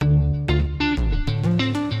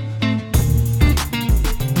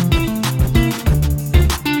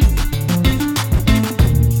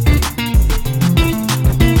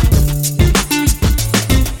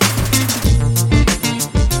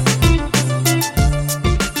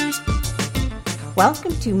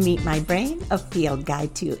Welcome to Meet My Brain, a field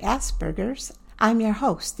guide to Asperger's. I'm your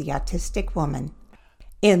host, the Autistic Woman.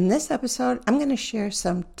 In this episode, I'm going to share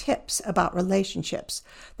some tips about relationships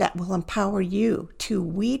that will empower you to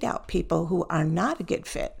weed out people who are not a good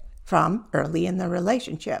fit from early in the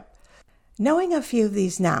relationship. Knowing a few of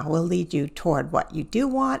these now will lead you toward what you do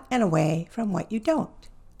want and away from what you don't.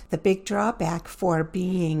 The big drawback for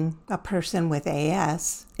being a person with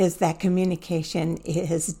AS is that communication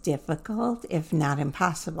is difficult, if not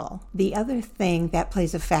impossible. The other thing that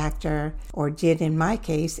plays a factor, or did in my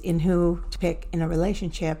case, in who to pick in a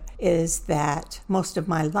relationship is that most of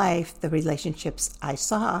my life, the relationships I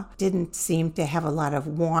saw didn't seem to have a lot of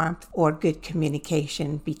warmth or good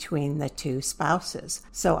communication between the two spouses.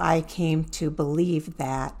 So I came to believe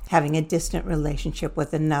that having a distant relationship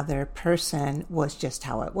with another person was just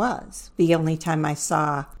how it was. The only time I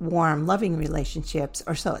saw warm, loving relationships,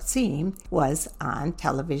 or so it seemed, was on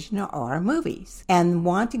television or movies. And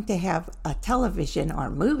wanting to have a television or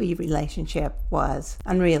movie relationship was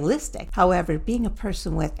unrealistic. However, being a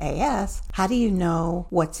person with AS, how do you know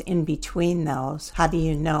what's in between those? How do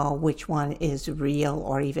you know which one is real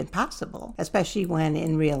or even possible? Especially when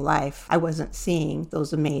in real life, I wasn't seeing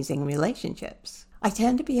those amazing relationships. I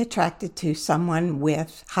tend to be attracted to someone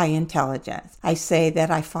with high intelligence. I say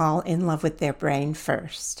that I fall in love with their brain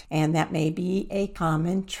first, and that may be a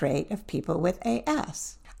common trait of people with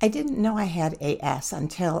AS. I didn't know I had AS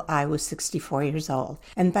until I was 64 years old,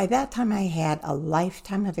 and by that time I had a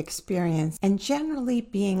lifetime of experience and generally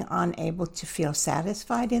being unable to feel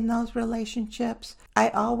satisfied in those relationships. I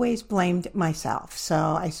always blamed myself, so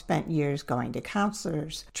I spent years going to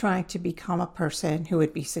counselors, trying to become a person who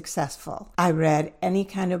would be successful. I read any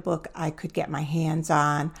kind of book I could get my hands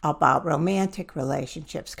on about romantic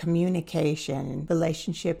relationships, communication,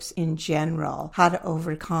 relationships in general, how to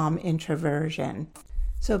overcome introversion.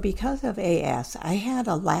 So because of AS, I had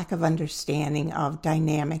a lack of understanding of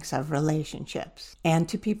dynamics of relationships. And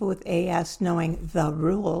to people with AS, knowing the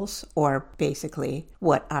rules, or basically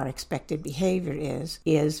what our expected behavior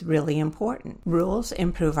is really important. Rules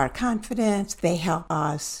improve our confidence. They help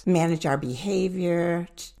us manage our behavior.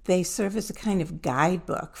 They serve as a kind of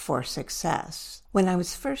guidebook for success. When I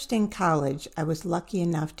was first in college, I was lucky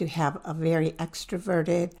enough to have a very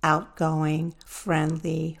extroverted, outgoing,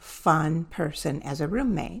 friendly, fun person as a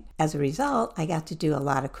roommate. As a result, I got to do a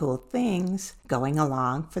lot of cool things going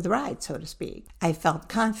along for the ride, so to speak. I felt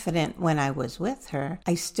confident when I was with her.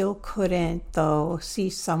 I still couldn't, though, see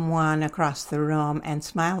someone across the room and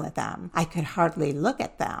smile at them. I could hardly look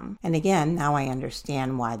at them. And again, now I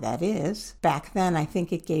understand why that is. Back then, I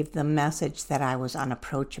think it gave the message that I was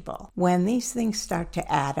unapproachable. When these things start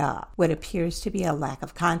to add up, what appears to be a lack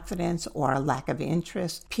of confidence or a lack of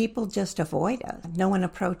interest, people just avoid us. No one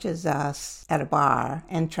approaches us at a bar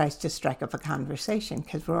and tries to strike up a conversation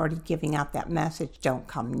because we're already giving out that message, don't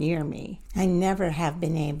come near me. I never have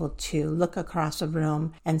been able to look across a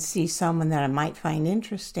room and see someone that I might find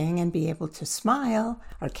interesting and be able to smile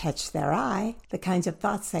or catch their eye. The kinds of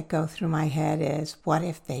thoughts that go through my head is, what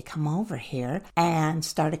if they come over here and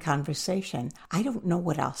start a conversation? I don't know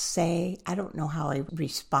what I'll say. I don't know how I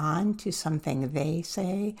respond to something they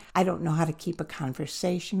say. I don't know how to keep a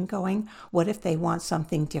conversation going. What if they want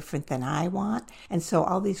something different than I want? And so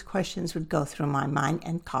all these questions would go through my mind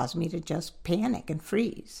and cause me to just panic and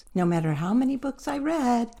freeze. No matter how many books I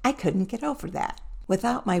read, I couldn't get over that.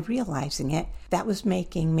 Without my realizing it, that was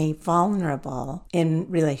making me vulnerable in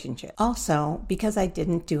relationships. Also, because I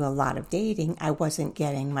didn't do a lot of dating, I wasn't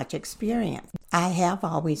getting much experience. I have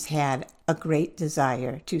always had a great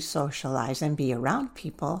desire to socialize and be around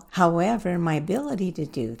people. However, my ability to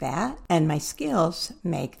do that and my skills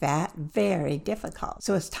make that very difficult.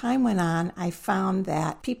 So as time went on, I found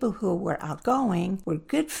that people who were outgoing were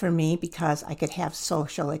good for me because I could have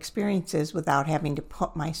social experiences without having to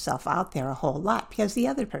put myself out there a whole lot because the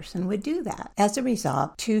other person would do that. As a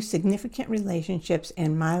result, 2 significant relationships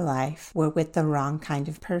in my life were with the wrong kind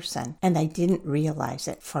of person, and I didn't realize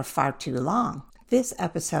it for far too long. This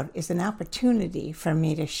episode is an opportunity for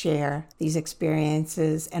me to share these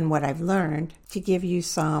experiences and what I've learned to give you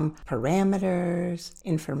some parameters,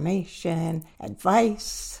 information,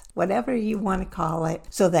 advice, whatever you want to call it,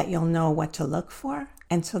 so that you'll know what to look for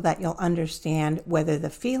and so that you'll understand whether the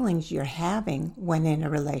feelings you're having when in a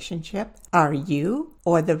relationship are you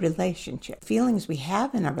or the relationship. Feelings we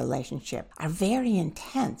have in a relationship are very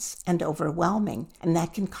intense and overwhelming, and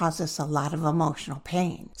that can cause us a lot of emotional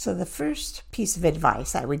pain. So the first piece of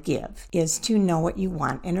advice I would give is to know what you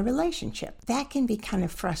want in a relationship. That can be kind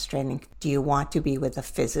of frustrating. Do you want to be with a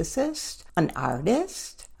physicist, an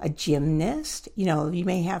artist, a gymnast? You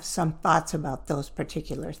may have some thoughts about those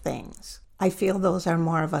particular things. I feel those are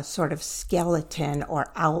more of a sort of skeleton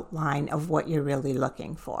or outline of what you're really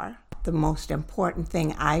looking for. The most important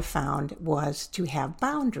thing I found was to have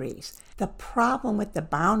boundaries. The problem with the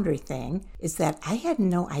boundary thing is that I had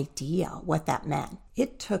no idea what that meant.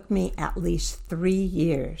 It took me at least 3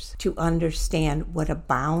 years to understand what a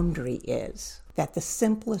boundary is. That the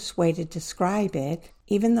simplest way to describe it,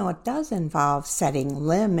 even though it does involve setting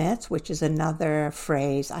limits, which is another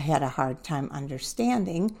phrase I had a hard time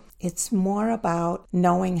understanding, it's more about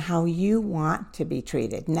knowing how you want to be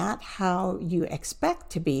treated, not how you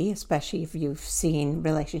expect to be, especially if you've seen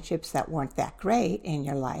relationships that weren't that great in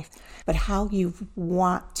your life, but how you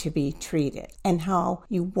want to be treated and how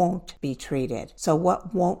you won't be treated. So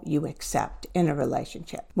what won't you accept in a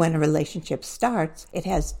relationship? When a relationship starts, it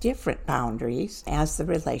has different boundaries as the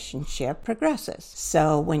relationship progresses.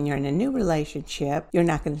 So when you're in a new relationship, you're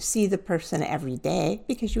not going to see the person every day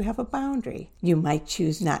because you have a boundary. You might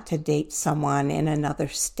choose not to date someone in another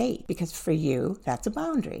state because for you, that's a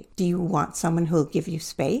boundary. Do you want someone who'll give you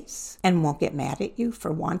space and won't get mad at you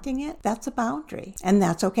for wanting it? That's a boundary, and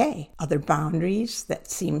that's okay. Other boundaries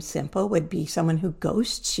that seem simple would be someone who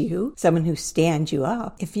ghosts you, someone who stands you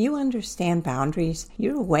up. If you understand boundaries,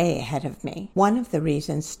 you're way ahead of me. One of the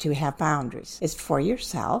reasons to have boundaries is for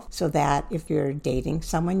yourself, so that if you're dating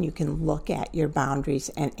someone, you can look at your boundaries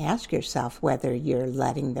and ask yourself whether you're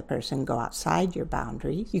letting the person go outside your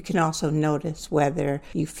boundaries. You can also notice whether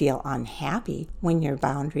you feel unhappy when your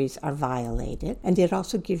boundaries are violated. And it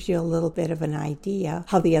also gives you a little bit of an idea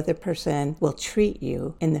how the other person will treat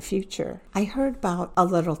you in the future. I heard about a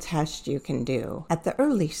little test you can do at the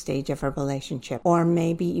early stage of a relationship, or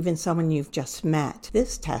maybe even someone you've just met.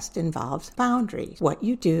 This test involves boundaries. What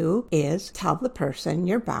you do is tell the person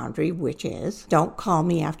your boundary, which is, don't call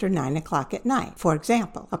me after 9 o'clock at night. For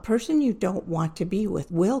example, a person you don't want to be with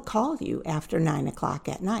will call you after 9 o'clock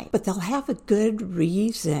at night, but they'll have a good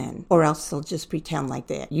reason, or else they'll just pretend like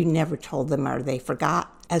that you never told them or they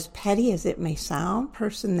forgot. As petty as it may sound,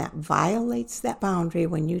 person that violates that boundary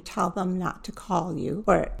when you tell them not to call you,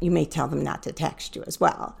 or you may tell them not to text you as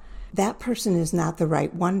well, that person is not the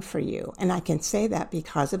right one for you. And I can say that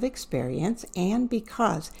because of experience and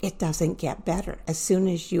because it doesn't get better. As soon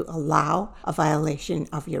as you allow a violation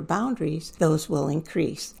of your boundaries, those will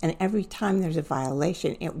increase. And every time there's a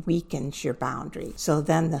violation, it weakens your boundary. So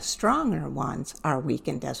then the stronger ones are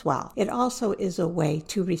weakened as well. It also is a way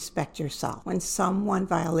to respect yourself. When someone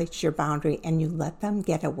violates your boundary and you let them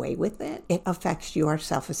get away with it, it affects your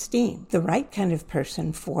self-esteem. The right kind of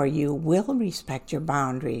person for you will respect your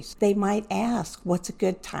boundaries. They might ask, what's a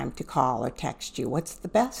good time to call or text you? What's the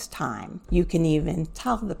best time? You can even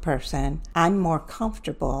tell the person, I'm more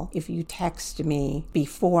comfortable if you text me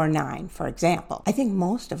before 9, for example. I think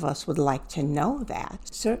most of us would like to know that.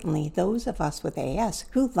 Certainly those of us with AS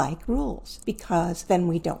who like rules, because then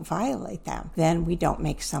we don't violate them. Then we don't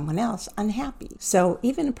make someone else unhappy. So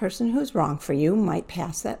even a person who's wrong for you might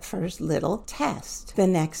pass that first little test. The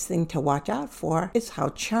next thing to watch out for is how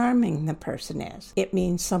charming the person is. It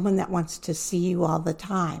means someone that wants to see you all the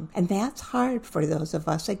time. And that's hard for those of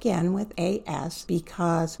us, again, with AS,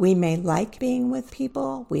 because we may like being with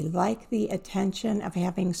people, we like the attention of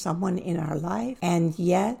having someone in our life, and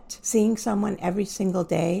yet seeing someone every single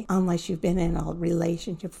day, unless you've been in a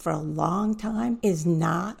relationship for a long time, is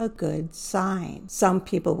not a good sign. Some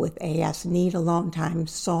people with AS need alone time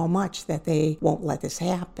so much that they won't let this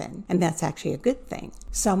happen, and that's actually a good thing.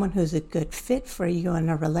 Someone who's a good fit for you in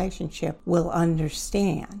a relationship will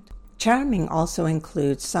understand. Charming also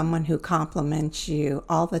includes someone who compliments you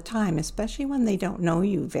all the time, especially when they don't know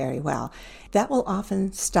you very well. That will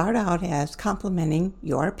often start out as complimenting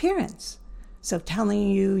your appearance. So telling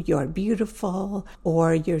you you're beautiful,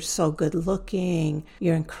 or you're so good looking,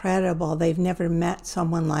 you're incredible, they've never met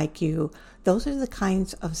someone like you. Those are the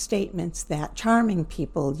kinds of statements that charming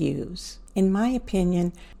people use. In my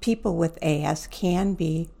opinion, people with AS can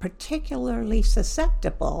be particularly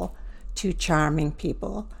susceptible to charming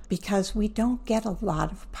people because we don't get a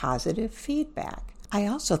lot of positive feedback. I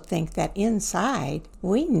also think that inside,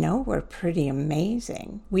 we know we're pretty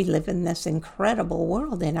amazing. We live in this incredible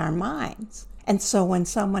world in our minds. And so when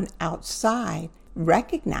someone outside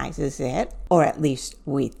recognizes it, or at least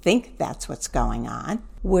we think that's what's going on,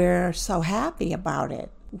 we're so happy about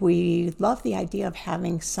it. We love the idea of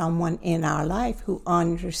having someone in our life who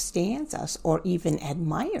understands us or even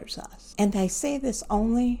admires us. And I say this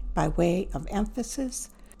only by way of emphasis.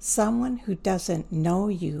 Someone who doesn't know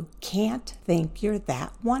you can't think you're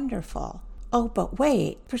that wonderful. Oh, but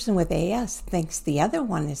wait, person with AS thinks the other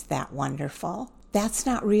one is that wonderful. That's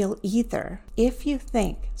not real either. If you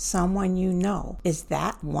think someone you know is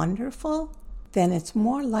that wonderful, then it's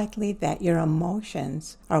more likely that your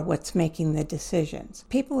emotions are what's making the decisions.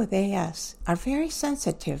 People with AS are very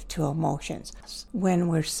sensitive to emotions. When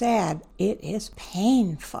we're sad, it is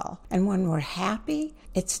painful. And when we're happy,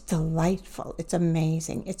 it's delightful. It's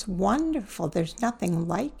amazing. It's wonderful. There's nothing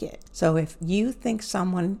like it. So if you think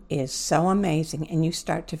someone is so amazing and you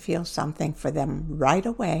start to feel something for them right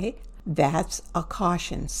away, that's a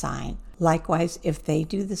caution sign. Likewise, if they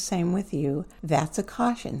do the same with you, that's a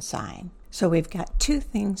caution sign. So we've got two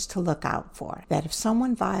things to look out for. That if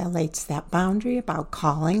someone violates that boundary about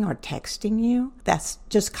calling or texting you, that's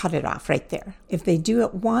just cut it off right there. If they do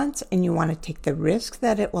it once and you want to take the risk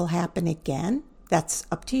that it will happen again, that's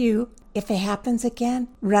up to you. If it happens again,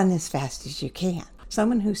 run as fast as you can.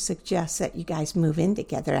 Someone who suggests that you guys move in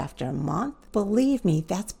together after a month, believe me,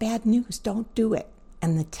 that's bad news. Don't do it.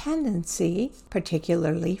 And the tendency,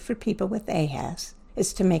 particularly for people with AS,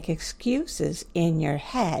 is to make excuses in your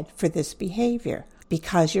head for this behavior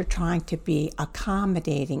because you're trying to be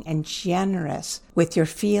accommodating and generous with your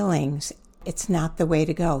feelings. It's not the way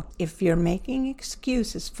to go. If you're making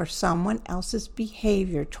excuses for someone else's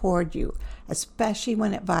behavior toward you, especially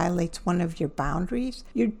when it violates one of your boundaries,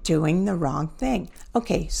 you're doing the wrong thing.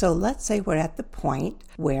 Okay, so let's say we're at the point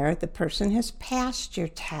where the person has passed your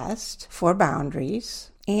test for boundaries,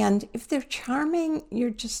 and if they're charming,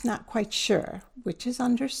 you're just not quite sure, which is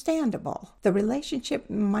understandable. The relationship,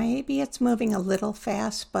 maybe it's moving a little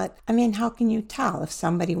fast, but how can you tell? If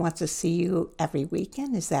somebody wants to see you every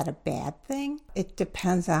weekend, is that a bad thing? It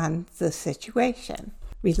depends on the situation.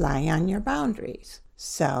 Rely on your boundaries.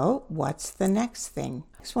 So what's the next thing?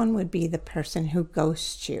 Next one would be the person who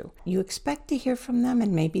ghosts you. You expect to hear from them,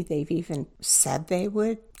 and maybe they've even said they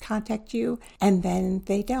would contact you, and then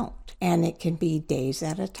they don't. And it can be days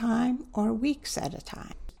at a time or weeks at a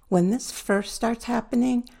time. When this first starts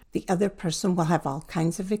happening, the other person will have all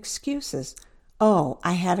kinds of excuses. Oh,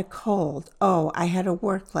 I had a cold. Oh, I had to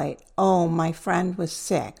work late. Oh, my friend was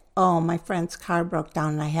sick. Oh, my friend's car broke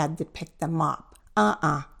down and I had to pick them up.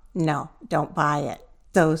 No, don't buy it.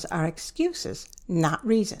 Those are excuses, not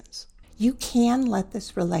reasons. You can let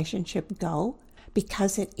this relationship go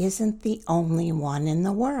because it isn't the only one in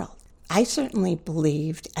the world. I certainly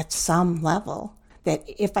believed at some level that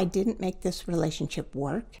if I didn't make this relationship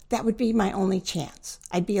work, that would be my only chance.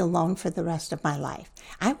 I'd be alone for the rest of my life.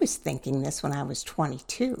 I was thinking this when I was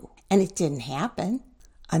 22, and it didn't happen.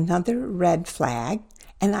 Another red flag,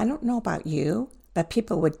 and I don't know about you, but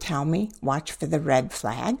people would tell me, watch for the red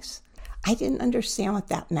flags. I didn't understand what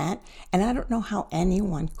that meant, and I don't know how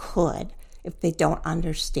anyone could if they don't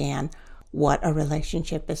understand what a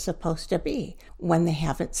relationship is supposed to be when they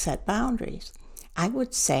haven't set boundaries. I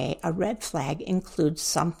would say a red flag includes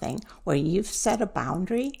something where you've set a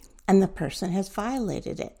boundary and the person has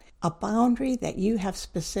violated it. A boundary that you have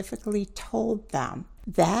specifically told them.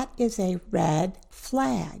 That is a red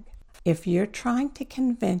flag. If you're trying to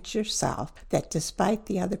convince yourself that despite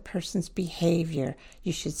the other person's behavior,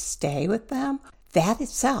 you should stay with them, that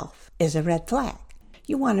itself is a red flag.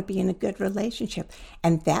 You want to be in a good relationship,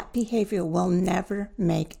 and that behavior will never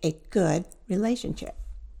make a good relationship.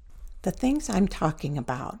 The things I'm talking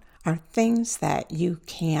about are things that you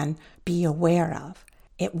can be aware of.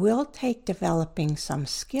 It will take developing some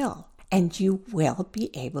skill, and you will be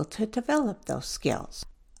able to develop those skills.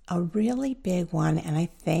 A really big one, and I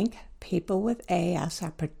think people with AS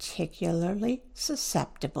are particularly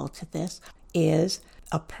susceptible to this, is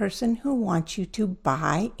a person who wants you to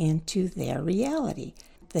buy into their reality.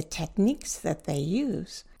 The techniques that they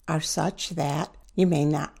use are such that you may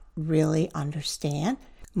not really understand.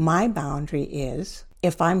 My boundary is,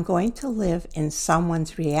 if I'm going to live in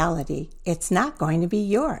someone's reality, it's not going to be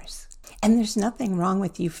yours. And there's nothing wrong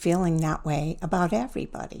with you feeling that way about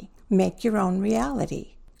everybody. Make your own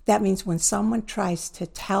reality. That means when someone tries to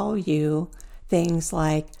tell you things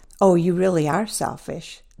like, oh, you really are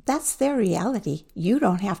selfish, that's their reality. You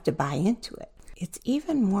don't have to buy into it. It's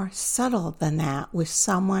even more subtle than that with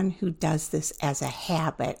someone who does this as a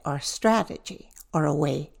habit or strategy or a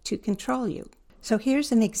way to control you. So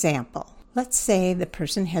here's an example. Let's say the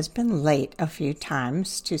person has been late a few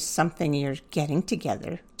times to something you're getting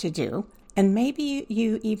together to do, and maybe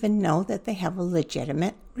you even know that they have a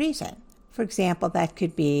legitimate reason. For example, that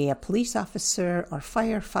could be a police officer or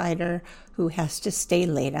firefighter who has to stay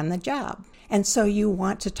late on the job. And so you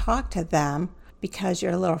want to talk to them because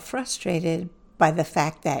you're a little frustrated by the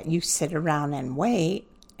fact that you sit around and wait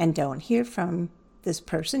and don't hear from this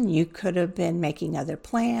person. You could have been making other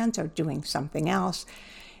plans or doing something else.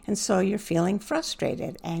 And so you're feeling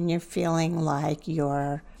frustrated and you're feeling like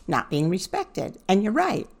you're not being respected. And you're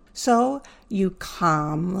right. So you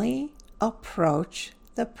calmly approach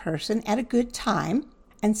the person at a good time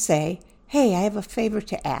and say, hey, I have a favor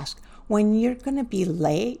to ask. When you're going to be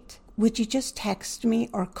late, would you just text me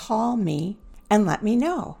or call me and let me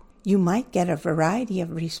know? You might get a variety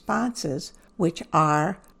of responses, which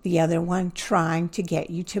are the other one trying to get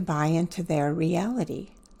you to buy into their reality.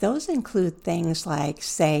 Those include things like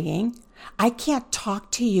saying, I can't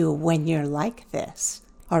talk to you when you're like this.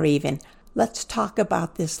 Or even, let's talk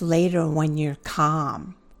about this later when you're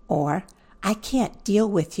calm. Or, I can't deal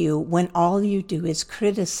with you when all you do is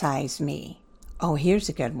criticize me. Oh, here's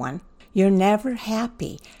a good one. You're never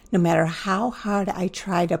happy. No matter how hard I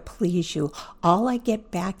try to please you, all I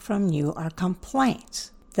get back from you are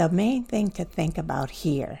complaints. The main thing to think about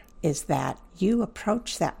here is that you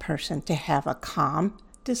approach that person to have a calm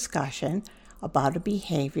discussion about a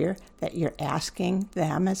behavior that you're asking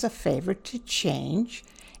them as a favor to change,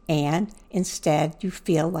 and instead you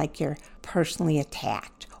feel like you're personally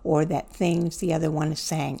attacked or that things the other one is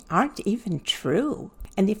saying aren't even true.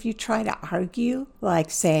 And if you try to argue,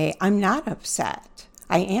 like say, I'm not upset,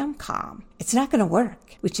 I am calm, it's not going to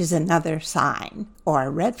work, which is another sign or a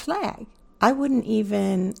red flag. I wouldn't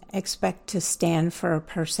even expect to stand for a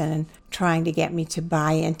person trying to get me to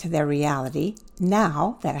buy into their reality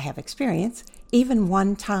now that I have experience, even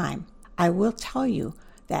one time. I will tell you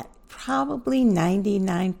that probably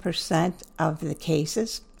 99% of the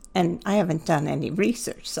cases, and I haven't done any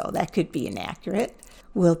research, so that could be inaccurate,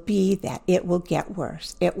 will be that it will get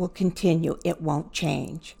worse. It will continue. It won't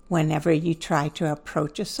change. Whenever you try to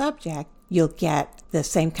approach a subject, you'll get the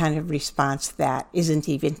same kind of response that isn't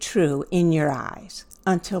even true in your eyes,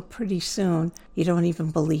 until pretty soon you don't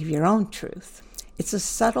even believe your own truth. It's a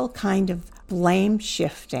subtle kind of blame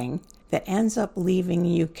shifting that ends up leaving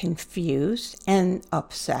you confused and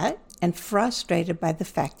upset and frustrated by the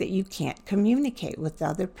fact that you can't communicate with the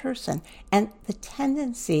other person. And the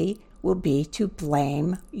tendency will be to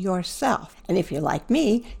blame yourself. And if you're like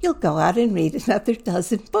me, you'll go out and read another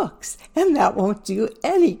dozen books, and that won't do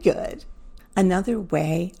any good. Another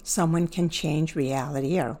way someone can change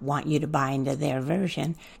reality or want you to buy into their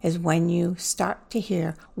version is when you start to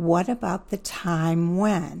hear, what about the time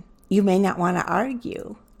when? You may not want to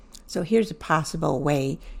argue. So here's a possible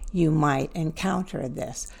way you might encounter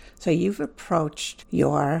this. So you've approached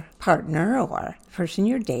your partner or person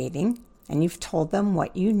you're dating, and you've told them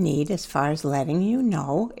what you need as far as letting you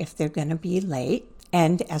know if they're going to be late.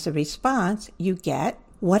 And as a response, you get,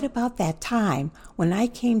 what about that time when I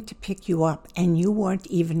came to pick you up and you weren't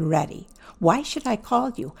even ready? Why should I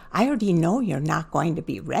call you? I already know you're not going to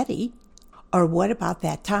be ready. Or what about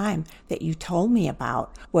that time that you told me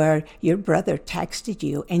about where your brother texted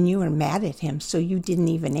you and you were mad at him so you didn't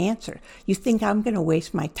even answer? You think I'm going to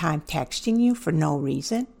waste my time texting you for no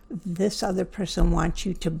reason? This other person wants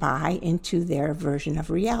you to buy into their version of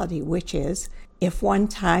reality, which is, if one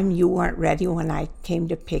time you weren't ready when I came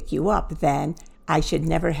to pick you up, then I should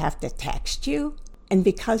never have to text you. And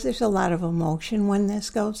because there's a lot of emotion when this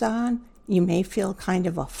goes on, you may feel kind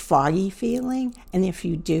of a foggy feeling, and if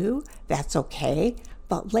you do, that's okay.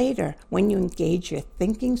 But later, when you engage your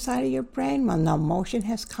thinking side of your brain, when the emotion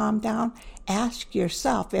has calmed down, ask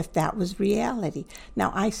yourself if that was reality.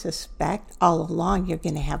 Now, I suspect all along you're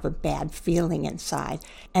going to have a bad feeling inside,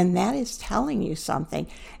 and that is telling you something.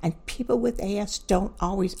 And people with AS don't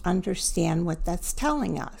always understand what that's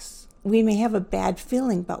telling us. We may have a bad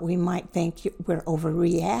feeling, but we might think we're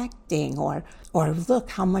overreacting, or look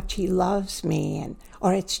how much he loves me,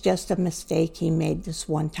 or it's just a mistake he made this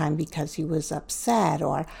one time because he was upset,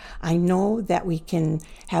 or I know that we can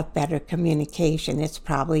have better communication. It's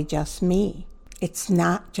probably just me. It's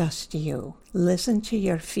not just you. Listen to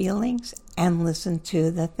your feelings and listen to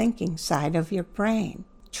the thinking side of your brain.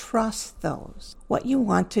 Trust those. What you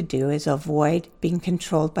want to do is avoid being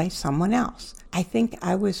controlled by someone else. I think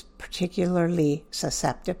I was particularly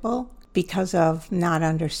susceptible because of not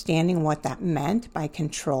understanding what that meant by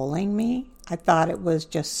controlling me. I thought it was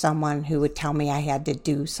just someone who would tell me I had to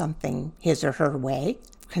do something his or her way.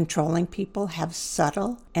 Controlling people have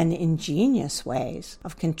subtle and ingenious ways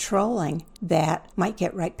of controlling that might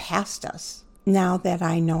get right past us. Now that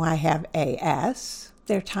I know I have AS,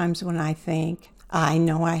 there are times when I think, I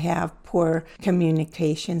know I have poor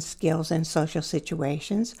communication skills in social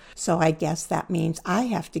situations, so I guess that means I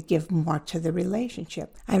have to give more to the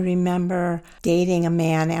relationship. I remember dating a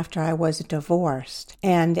man after I was divorced,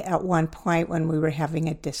 and at one point when we were having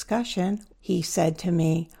a discussion, he said to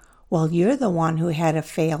me, well, you're the one who had a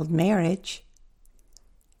failed marriage.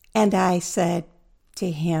 And I said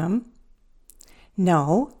to him,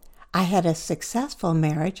 no, I had a successful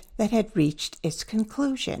marriage that had reached its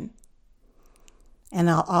conclusion. And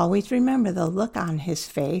I'll always remember the look on his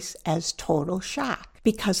face as total shock.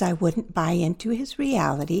 because I wouldn't buy into his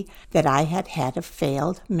reality that I had had a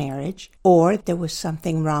failed marriage, or there was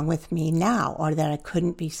something wrong with me now, or that I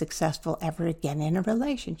couldn't be successful ever again in a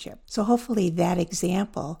relationship. So hopefully that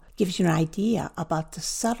example gives you an idea about the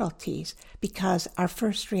subtleties, because our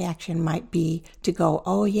first reaction might be to go,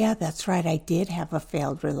 oh yeah, that's right, I did have a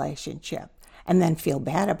failed relationship, and then feel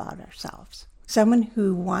bad about ourselves. Someone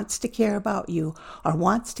who wants to care about you, or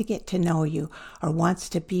wants to get to know you, or wants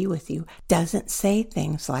to be with you doesn't say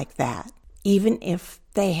things like that, even if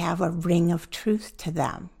they have a ring of truth to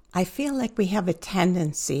them. I feel like we have a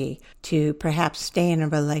tendency to perhaps stay in a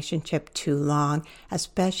relationship too long,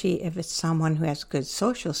 especially if it's someone who has good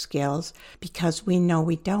social skills, because we know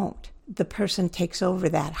we don't. The person takes over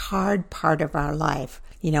that hard part of our life,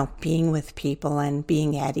 being with people and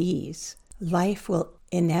being at ease. Life will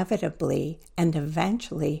inevitably and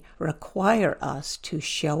eventually require us to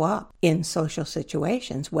show up in social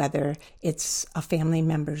situations, whether it's a family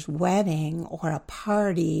member's wedding or a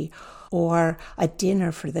party or a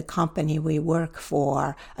dinner for the company we work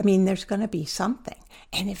for. I mean, there's going to be something.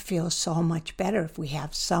 And it feels so much better if we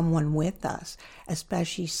have someone with us,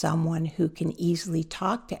 especially someone who can easily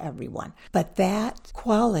talk to everyone. But that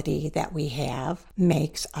quality that we have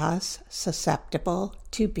makes us susceptible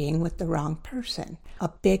to being with the wrong person. A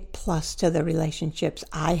big plus to the relationships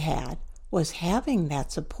I had was having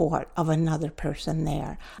that support of another person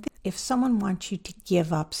there. If someone wants you to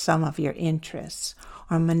give up some of your interests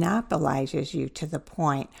or monopolizes you to the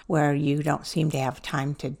point where you don't seem to have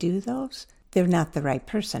time to do those, they're not the right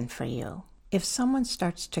person for you. If someone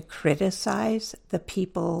starts to criticize the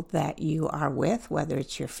people that you are with, whether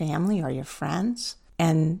it's your family or your friends,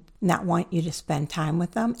 and not want you to spend time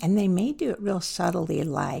with them, and they may do it real subtly,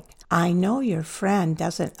 like, I know your friend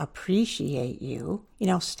doesn't appreciate you,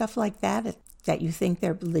 stuff like that you think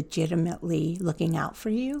they're legitimately looking out for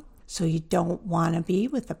you, so you don't want to be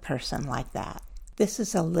with a person like that. This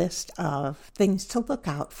is a list of things to look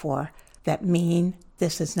out for that mean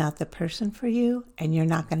this is not the person for you, and you're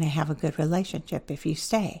not going to have a good relationship if you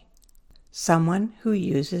stay. Someone who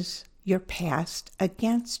uses your past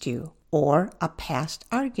against you, or a past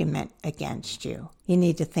argument against you. You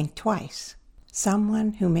need to think twice.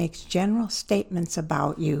 Someone who makes general statements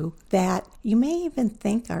about you that you may even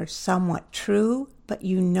think are somewhat true, but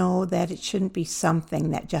you know that it shouldn't be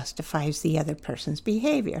something that justifies the other person's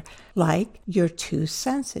behavior, like you're too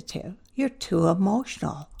sensitive, you're too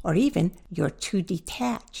emotional, or even you're too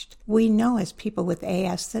detached. We know as people with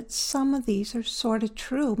AS that some of these are sort of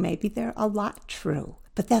true. Maybe they're a lot true.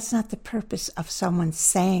 But that's not the purpose of someone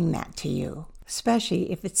saying that to you,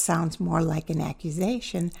 especially if it sounds more like an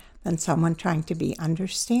accusation than someone trying to be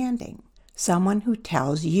understanding. Someone who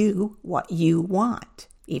tells you what you want,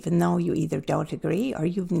 even though you either don't agree or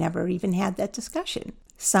you've never even had that discussion.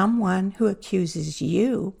 Someone who accuses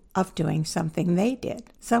you of doing something they did.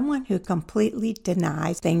 Someone who completely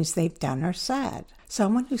denies things they've done or said.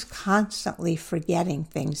 Someone who's constantly forgetting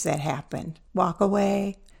things that happened. Walk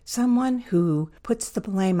away. Someone who puts the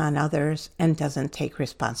blame on others and doesn't take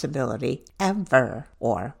responsibility ever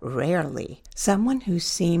or rarely. Someone who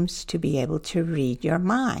seems to be able to read your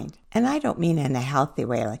mind. And I don't mean in a healthy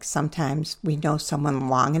way, like sometimes we know someone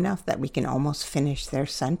long enough that we can almost finish their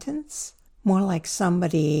sentence. More like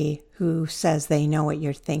somebody who says they know what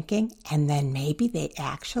you're thinking, and then maybe they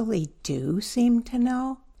actually do seem to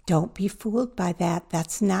know. Don't be fooled by that.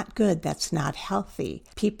 That's not good. That's not healthy.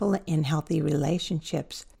 People in healthy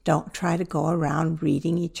relationships don't try to go around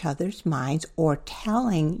reading each other's minds or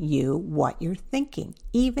telling you what you're thinking,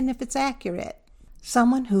 even if it's accurate.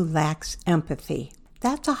 Someone who lacks empathy.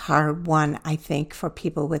 That's a hard one, I think, for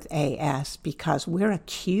people with AS because we're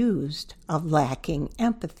accused of lacking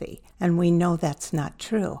empathy, and we know that's not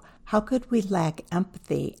true. How could we lack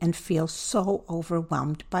empathy and feel so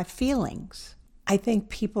overwhelmed by feelings? I think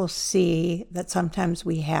people see that sometimes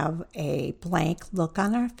we have a blank look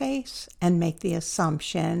on our face and make the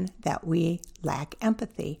assumption that we lack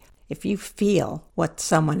empathy. If you feel what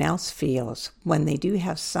someone else feels when they do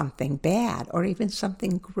have something bad or even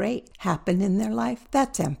something great happen in their life,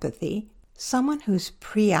 that's empathy. Someone who's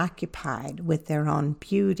preoccupied with their own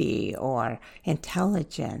beauty or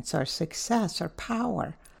intelligence or success or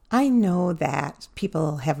power. I know that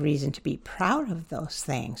people have reason to be proud of those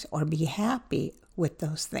things or be happy with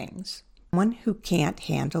those things. Someone who can't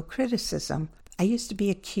handle criticism. I used to be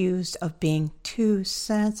accused of being too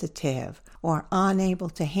sensitive or unable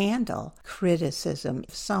to handle criticism.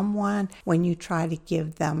 Someone, when you try to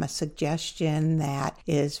give them a suggestion that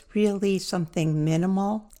is really something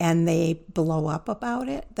minimal and they blow up about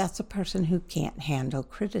it, that's a person who can't handle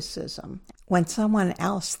criticism. When someone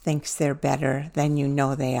else thinks they're better than you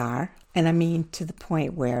know they are, and I mean to the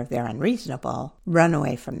point where they're unreasonable, run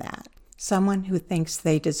away from that. Someone who thinks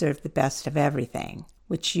they deserve the best of everything,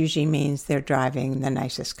 which usually means they're driving the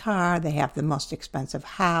nicest car, they have the most expensive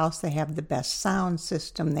house, they have the best sound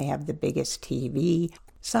system, they have the biggest TV.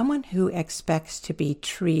 Someone who expects to be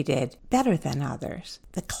treated better than others.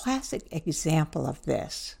 The classic example of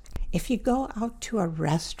this, if you go out to a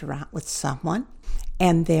restaurant with someone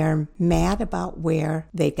and they're mad about where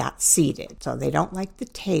they got seated, so they don't like the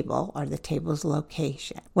table or the table's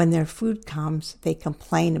location. When their food comes, they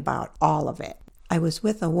complain about all of it. I was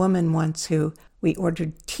with a woman once who we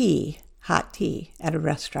ordered tea, hot tea, at a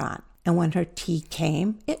restaurant. And when her tea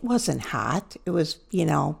came, it wasn't hot. It was,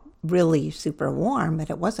 really super warm,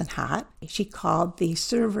 but it wasn't hot. She called the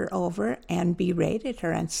server over and berated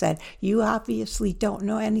her and said, "You obviously don't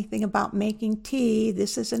know anything about making tea.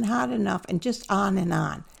 This isn't hot enough," and just on and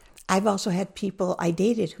on. I've also had people I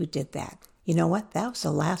dated who did that. You know what? That was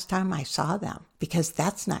the last time I saw them, because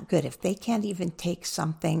that's not good. If they can't even take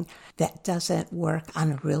something that doesn't work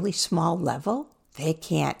on a really small level, they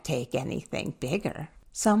can't take anything bigger.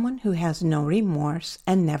 Someone who has no remorse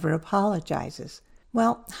and never apologizes.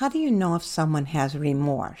 Well, how do you know if someone has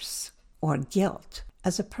remorse or guilt?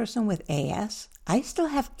 As a person with AS, I still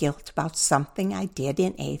have guilt about something I did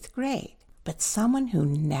in 8th grade. But someone who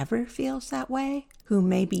never feels that way, who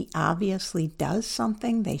maybe obviously does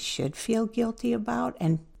something they should feel guilty about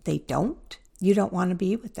and they don't, you don't want to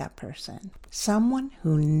be with that person. Someone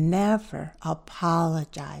who never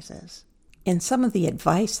apologizes. In some of the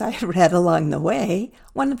advice I read along the way,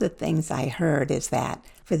 one of the things I heard is that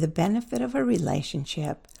for the benefit of a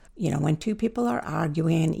relationship, when two people are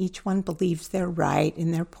arguing, each one believes they're right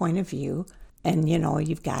in their point of view, and,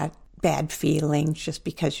 you've got bad feelings just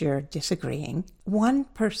because you're disagreeing, one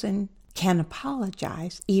person can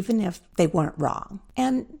apologize even if they weren't wrong.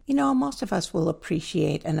 And, most of us will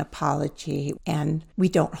appreciate an apology, and we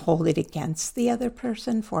don't hold it against the other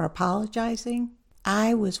person for apologizing.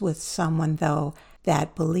 I was with someone, though,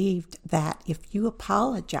 that believed that if you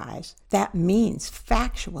apologize, that means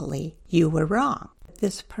factually you were wrong.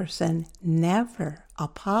 This person never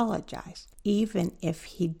apologized, even if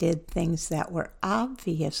he did things that were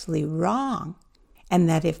obviously wrong. And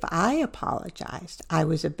that if I apologized, I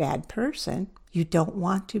was a bad person. You don't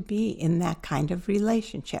want to be in that kind of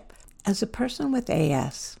relationship. As a person with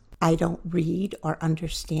AS, I don't read or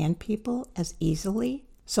understand people as easily.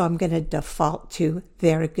 So I'm going to default to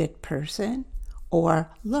they're a good person,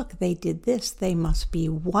 or look, they did this, they must be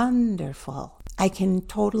wonderful. I can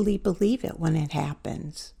totally believe it when it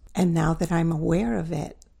happens. And now that I'm aware of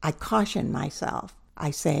it, I caution myself.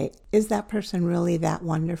 I say, is that person really that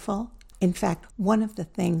wonderful? In fact, one of the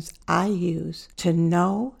things I use to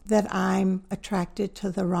know that I'm attracted to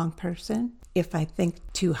the wrong person, if I think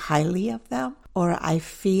too highly of them, or I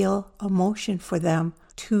feel emotion for them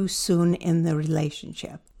too soon in the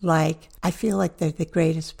relationship. Like, I feel like they're the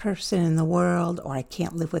greatest person in the world, or I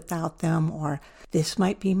can't live without them, or this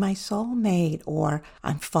might be my soulmate, or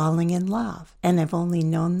I'm falling in love, and I've only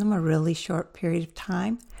known them a really short period of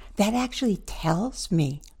time. That actually tells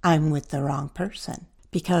me I'm with the wrong person,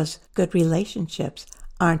 because good relationships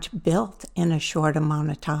aren't built in a short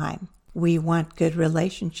amount of time. We want good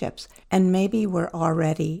relationships, and maybe we're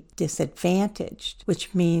already disadvantaged,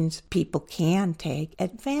 which means people can take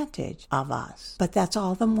advantage of us. But that's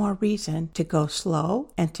all the more reason to go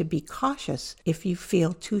slow and to be cautious if you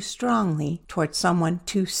feel too strongly towards someone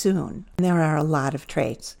too soon. And there are a lot of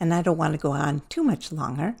traits, and I don't want to go on too much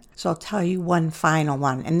longer, so I'll tell you one final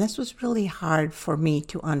one. And this was really hard for me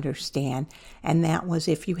to understand, and that was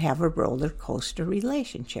if you have a roller coaster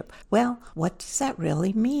relationship. Well, what does that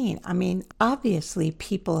really mean? I mean, obviously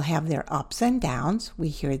people have their ups and downs. We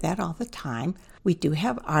hear that all the time. We do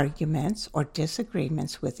have arguments or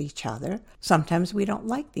disagreements with each other. Sometimes we don't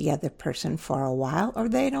like the other person for a while, or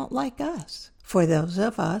they don't like us. For those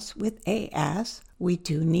of us with AS, we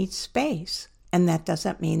do need space. And that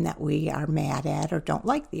doesn't mean that we are mad at or don't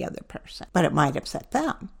like the other person, but it might upset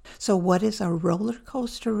them. So what is a roller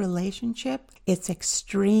coaster relationship? It's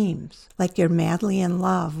extremes. Like you're madly in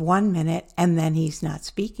love 1 minute and then he's not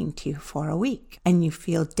speaking to you for a week and you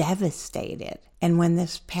feel devastated. And when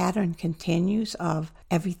this pattern continues of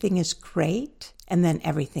everything is great and then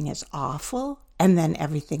everything is awful and then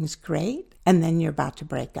everything's great and then you're about to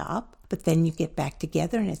break up, but then you get back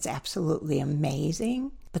together and it's absolutely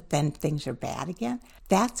amazing, but then things are bad again.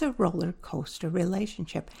 That's a roller coaster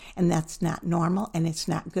relationship, and that's not normal, and it's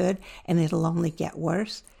not good, and it'll only get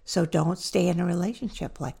worse. So don't stay in a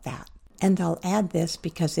relationship like that. And I'll add this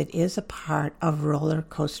because it is a part of roller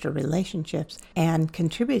coaster relationships and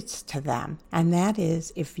contributes to them. And that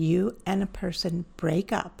is if you and a person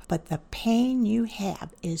break up, but the pain you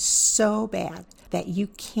have is so bad that you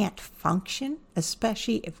can't function,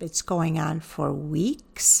 especially if it's going on for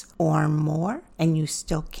weeks or more and you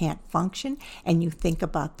still can't function, and you think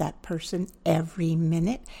about that person every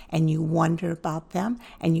minute and you wonder about them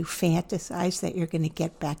and you fantasize that you're going to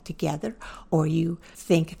get back together, or you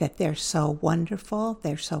think that they're so wonderful,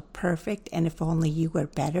 they're so perfect, and if only you were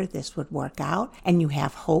better, this would work out, and you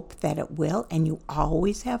have hope that it will, and you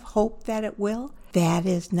always have hope that it will, that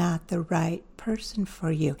is not the right person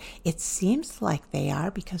for you. It seems like they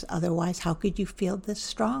are, because otherwise how could you feel this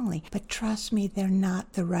strongly? But trust me, they're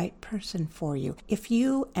not the right person for you. If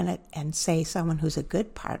you and say someone who's a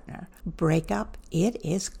good partner break up, it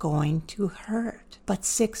is going to hurt. But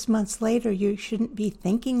 6 months later, you shouldn't be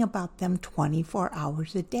thinking about them 24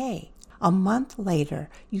 hours a day. A month later,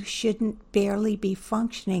 you shouldn't barely be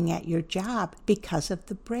functioning at your job because of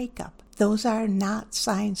the breakup. Those are not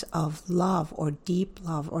signs of love or deep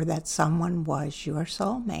love or that someone was your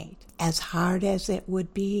soulmate. As hard as it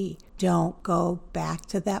would be, don't go back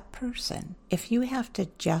to that person. If you have to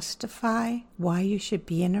justify why you should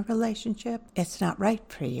be in a relationship, it's not right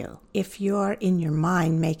for you. If you're in your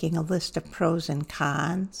mind making a list of pros and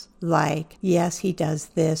cons, like, yes, he does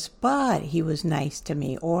this, but he was nice to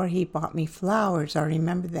me, or he bought me flowers, or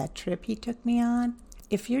remember that trip he took me on?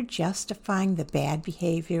 If you're justifying the bad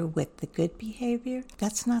behavior with the good behavior,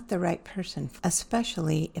 that's not the right person,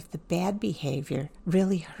 especially if the bad behavior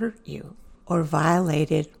really hurt you or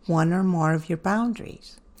violated one or more of your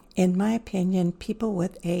boundaries. In my opinion, people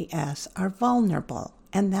with AS are vulnerable,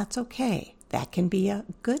 and that's okay. That can be a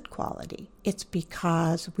good quality. It's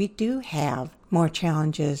because we do have more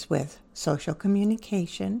challenges with social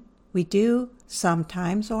communication. We do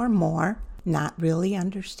sometimes or more not really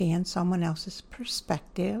understand someone else's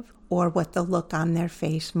perspective or what the look on their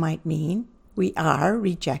face might mean. We are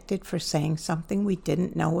rejected for saying something we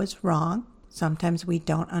didn't know was wrong. Sometimes we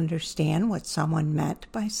don't understand what someone meant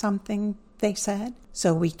by something they said,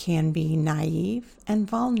 so we can be naive and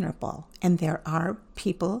vulnerable. And there are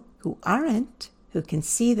people who aren't, who can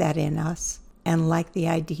see that in us and like the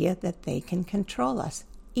idea that they can control us,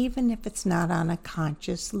 even if it's not on a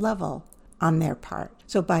conscious level on their part.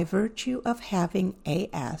 So by virtue of having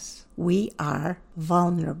AS, we are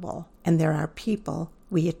vulnerable, and there are people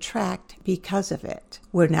we attract because of it.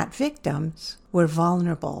 We're not victims, we're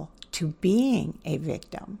vulnerable to being a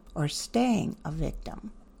victim or staying a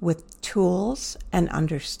victim. With tools and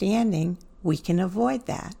understanding, we can avoid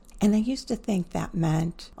that. And I used to think that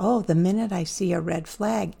meant, the minute I see a red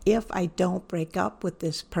flag, if I don't break up with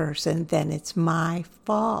this person, then it's my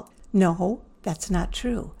fault. No, that's not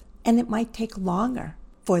true. And it might take longer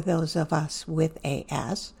for those of us with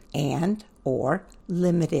AS and or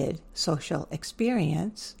limited social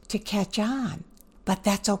experience to catch on. But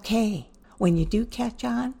that's okay. When you do catch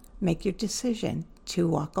on, make your decision to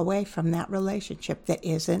walk away from that relationship that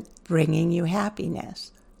isn't bringing you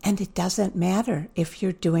happiness. And it doesn't matter if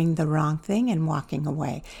you're doing the wrong thing in walking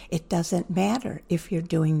away. It doesn't matter if you're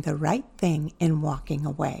doing the right thing in walking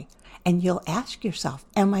away. And you'll ask yourself,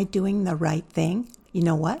 am I doing the right thing? You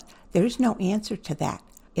know what? There's no answer to that.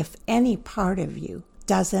 If any part of you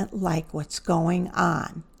doesn't like what's going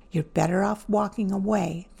on, you're better off walking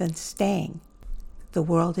away than staying. The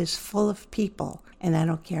world is full of people, and I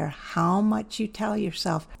don't care how much you tell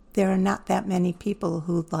yourself, there are not that many people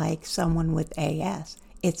who like someone with AS.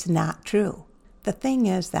 It's not true. The thing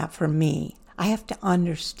is that for me, I have to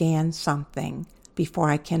understand something before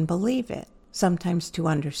I can believe it. Sometimes to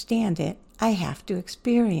understand it, I have to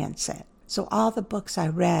experience it. So all the books I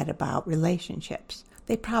read about relationships,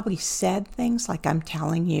 they probably said things like I'm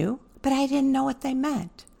telling you, but I didn't know what they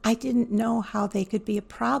meant. I didn't know how they could be a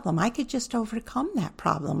problem. I could just overcome that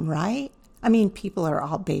problem, right? I mean, people are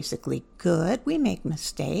all basically good. We make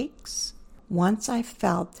mistakes. Once I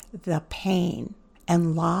felt the pain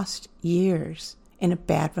and lost years in a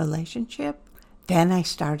bad relationship, then I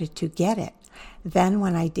started to get it. Then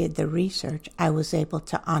when I did the research, I was able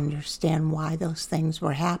to understand why those things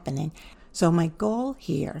were happening. So my goal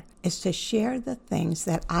here is to share the things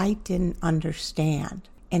that I didn't understand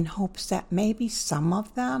in hopes that maybe some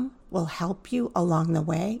of them will help you along the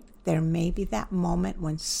way. There may be that moment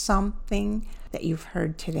when something that you've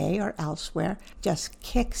heard today or elsewhere just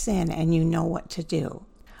kicks in and you know what to do.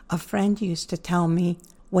 A friend used to tell me,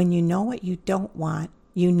 when you know what you don't want,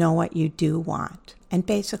 you know what you do want. And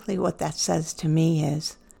basically what that says to me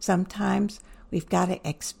is sometimes we've got to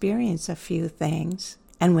experience a few things,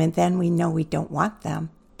 and then we know we don't want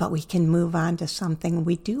them, but we can move on to something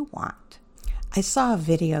we do want. I saw a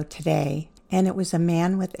video today, and it was a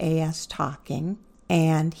man with AS talking,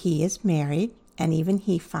 and he is married, and even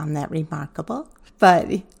he found that remarkable.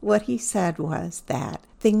 But what he said was that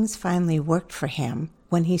things finally worked for him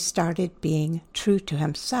when he started being true to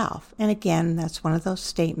himself. And again, that's one of those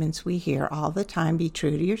statements we hear all the time, be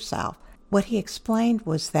true to yourself. What he explained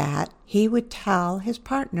was that he would tell his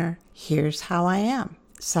partner, here's how I am.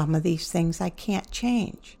 Some of these things I can't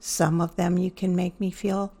change. Some of them you can make me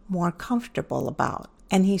feel more comfortable about.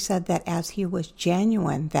 And he said that as he was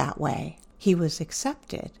genuine that way, he was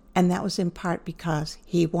accepted. And that was in part because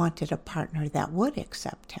he wanted a partner that would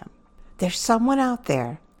accept him. There's someone out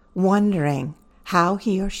there wondering how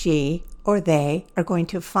he or she or they are going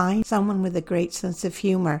to find someone with a great sense of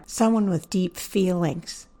humor, someone with deep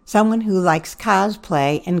feelings, someone who likes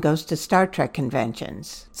cosplay and goes to Star Trek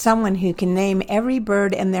conventions, someone who can name every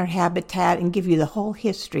bird and their habitat and give you the whole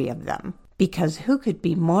history of them. Because who could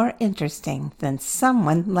be more interesting than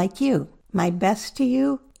someone like you? My best to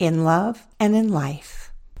you in love and in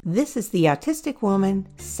life. This is the Autistic Woman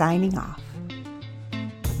signing off.